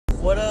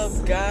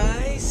up,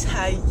 guys?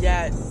 How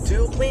ya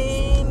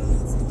doing?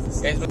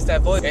 You guys missed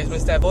that voice. You guys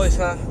missed that voice,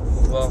 huh?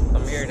 Well,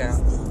 I'm here now.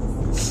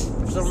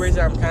 For some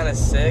reason, I'm kind of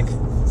sick.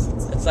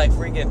 It's like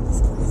freaking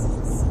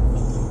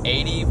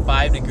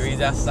 85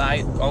 degrees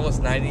outside,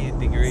 almost 90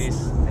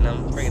 degrees, and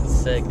I'm freaking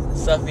sick.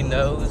 Stuffy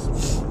nose,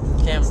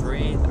 can't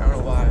breathe. I don't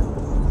know why.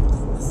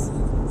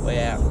 But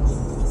yeah,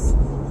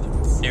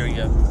 here we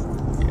go.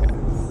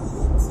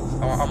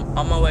 Yeah, I'm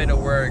on my way to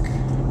work.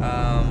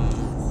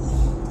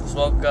 Just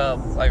woke up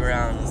like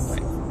around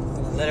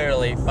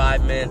literally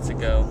 5 minutes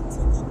ago.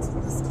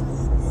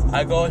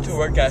 I go into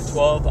work at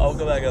 12. I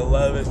woke up like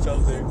 11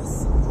 something.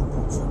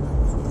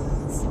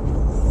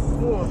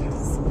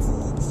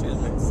 Excuse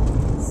me.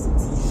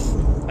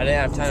 I didn't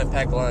have time to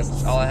pack lunch.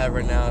 All I have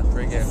right now is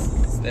freaking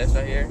this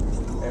right here.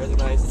 There's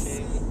an iced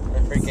tea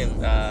and freaking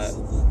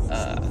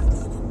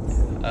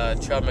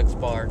trail mix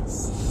bar.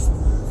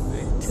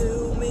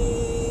 To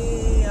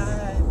me,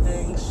 I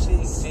think she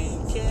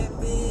can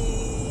be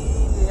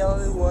the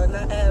only one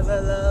I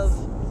ever love.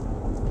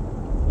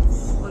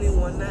 Only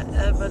one I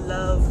ever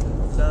love.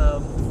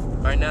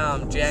 Right now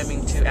I'm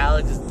jamming to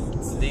Alex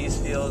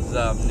Thesefield's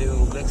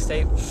new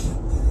mixtape.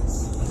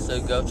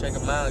 So go check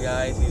him out,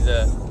 guys. He's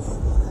a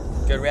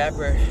good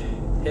rapper.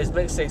 His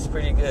mixtape's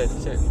pretty good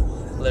too.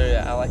 Literally,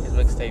 I like his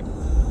mixtape.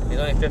 He's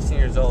only 15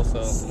 years old, so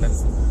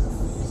that's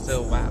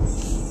still wow.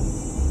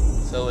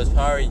 So it's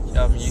probably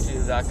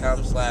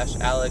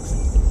youtube.com/Alex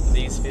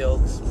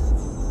Thesefield's.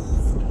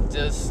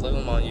 Just look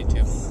him on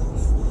YouTube.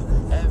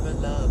 Ever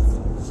love.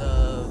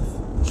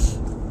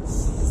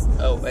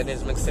 Oh, and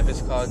his mixtape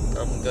is called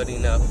Good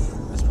Enough.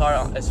 It's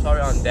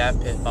probably on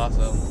DatPiff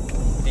also.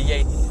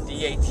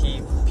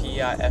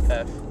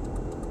 DatPiff.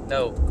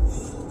 No.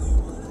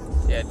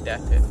 Yeah,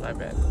 DatPiff. My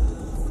bad.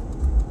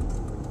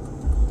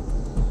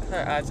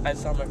 I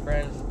saw my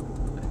friend.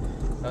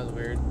 That was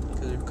weird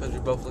because we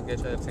both looked at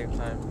each other at the same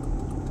time.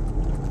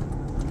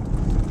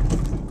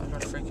 I have my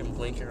freaking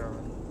blinker on.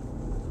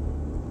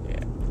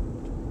 Yeah.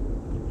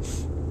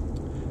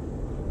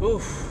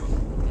 Oof.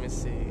 Let me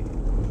see.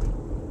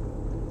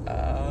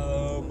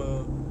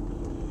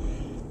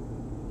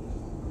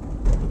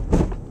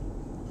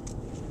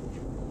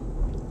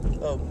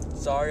 Oh,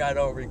 sorry I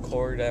don't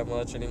record that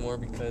much anymore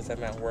because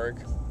I'm at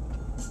work.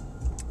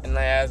 And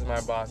I asked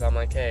my boss, I'm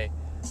like, hey,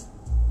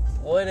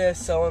 what if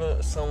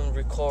someone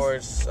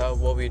records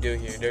what we do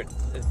here?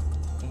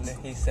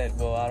 He said,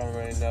 well, I don't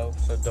really know,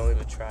 so don't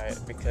even try it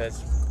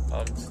because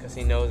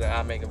he knows that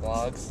I make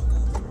vlogs.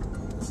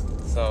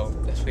 So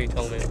that's what he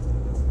told me.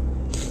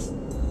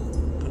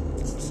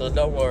 So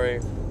don't worry,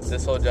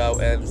 this whole job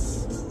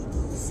ends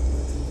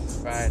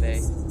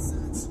Friday,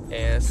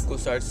 and school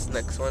starts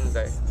next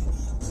Wednesday.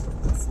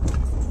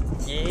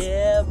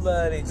 Yeah,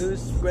 buddy,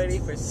 who's ready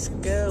for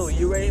school?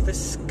 You ready for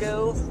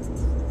school?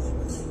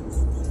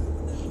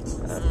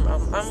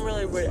 I'm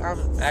really ready.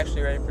 I'm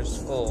actually ready for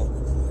school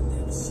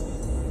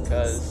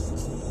because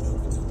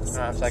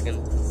so I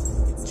can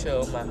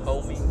chill with my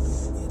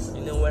homies.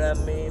 You know what I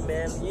mean,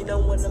 man? You know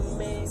what I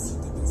mean?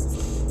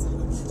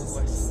 Ooh,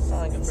 I sound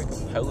like a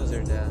freaking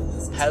poser now.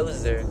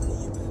 Poser.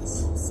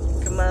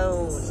 Come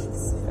on.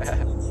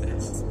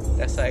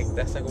 That's like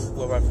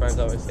what my friends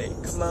always say.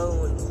 Come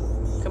on.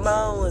 Come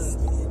on.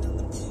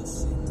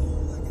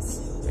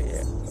 But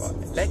yeah.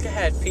 Like I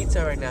had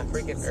pizza right now,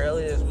 freaking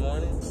early this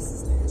morning.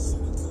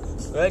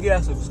 I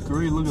got some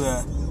screen, look at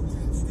that.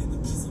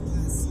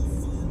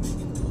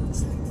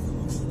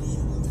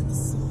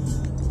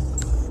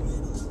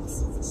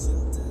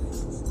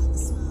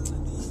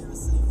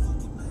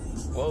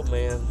 Whoa,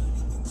 man.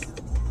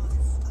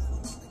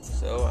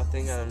 So I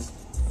think I'm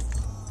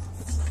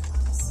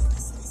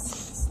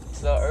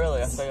so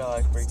early. I think I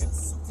like freaking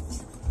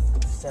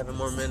 7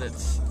 more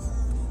minutes.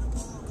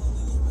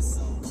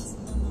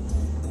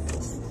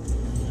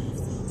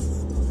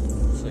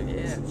 So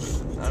yeah,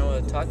 I don't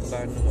want to talk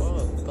about it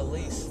anymore.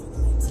 Police.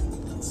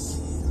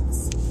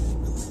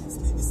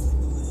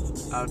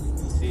 I'll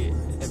see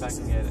if I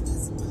can get it.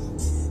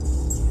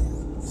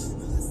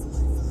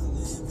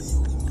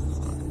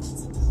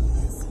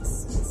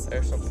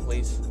 There's some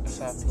police. I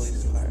saw a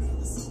police car.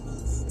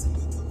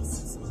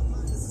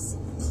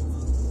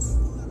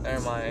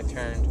 Never mind, I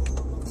turned.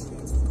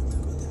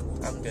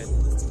 I'm good.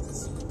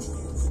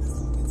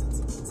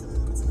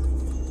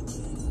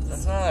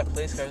 That's not a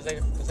police car.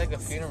 It's like a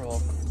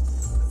funeral.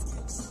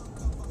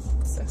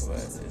 That's what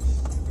it is.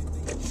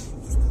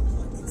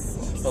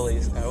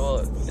 Police car. Well,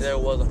 there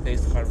was a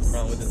police car in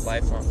front with his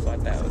lights on, so I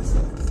thought it was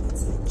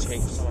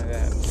change something like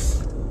that.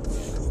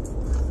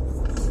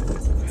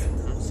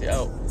 Let's see.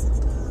 Oh,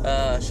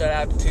 shout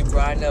out to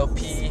Brian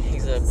LP.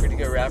 He's a pretty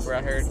good rapper,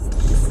 I heard.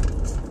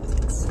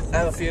 I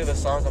have a few of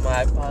his songs on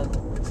my iPod,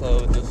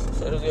 so just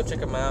go check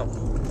him out.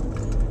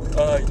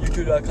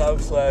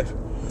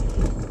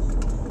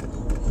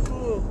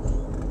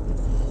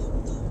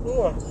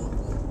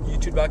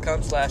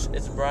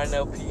 youtube.com/it's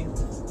BrianLP.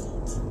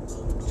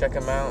 Check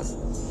him out.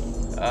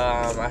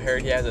 I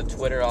heard he has a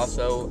Twitter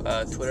also,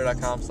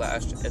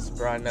 twitter.com/it's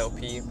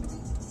BrianLP.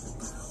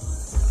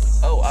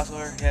 Oh, also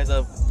heard he has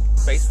a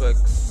Facebook.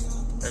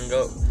 And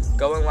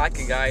go and like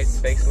it, guys.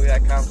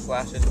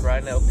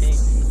 Facebook.com/ItsBrianLP.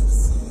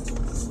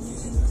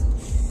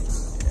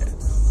 Yeah.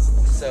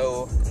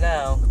 So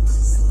now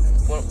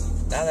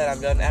that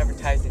I'm done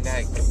advertising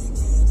that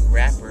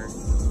rapper,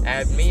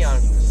 add me on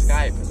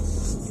Skype.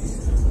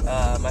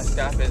 My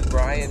Skype is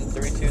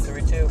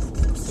Brian3232.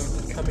 So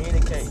we can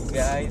communicate,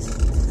 guys.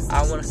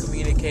 I want to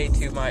communicate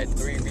to my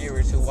 3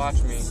 viewers who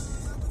watch me.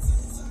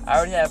 I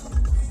already have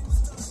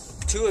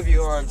 2 of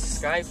you on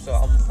Skype, so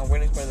I'm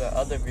waiting for the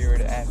other viewer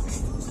to add me.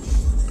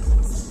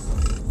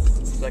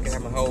 So I can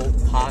have my whole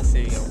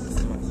posse on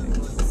my thing.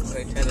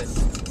 Play tennis.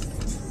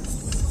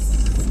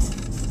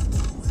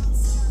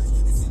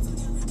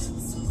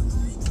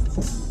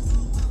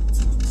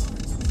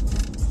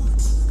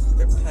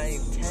 They're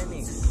playing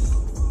tennis.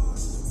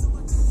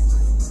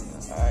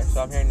 Alright,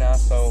 so I'm here now,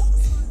 so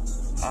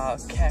I'll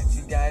catch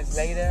you guys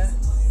later.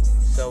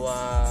 So,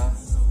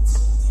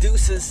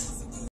 deuces.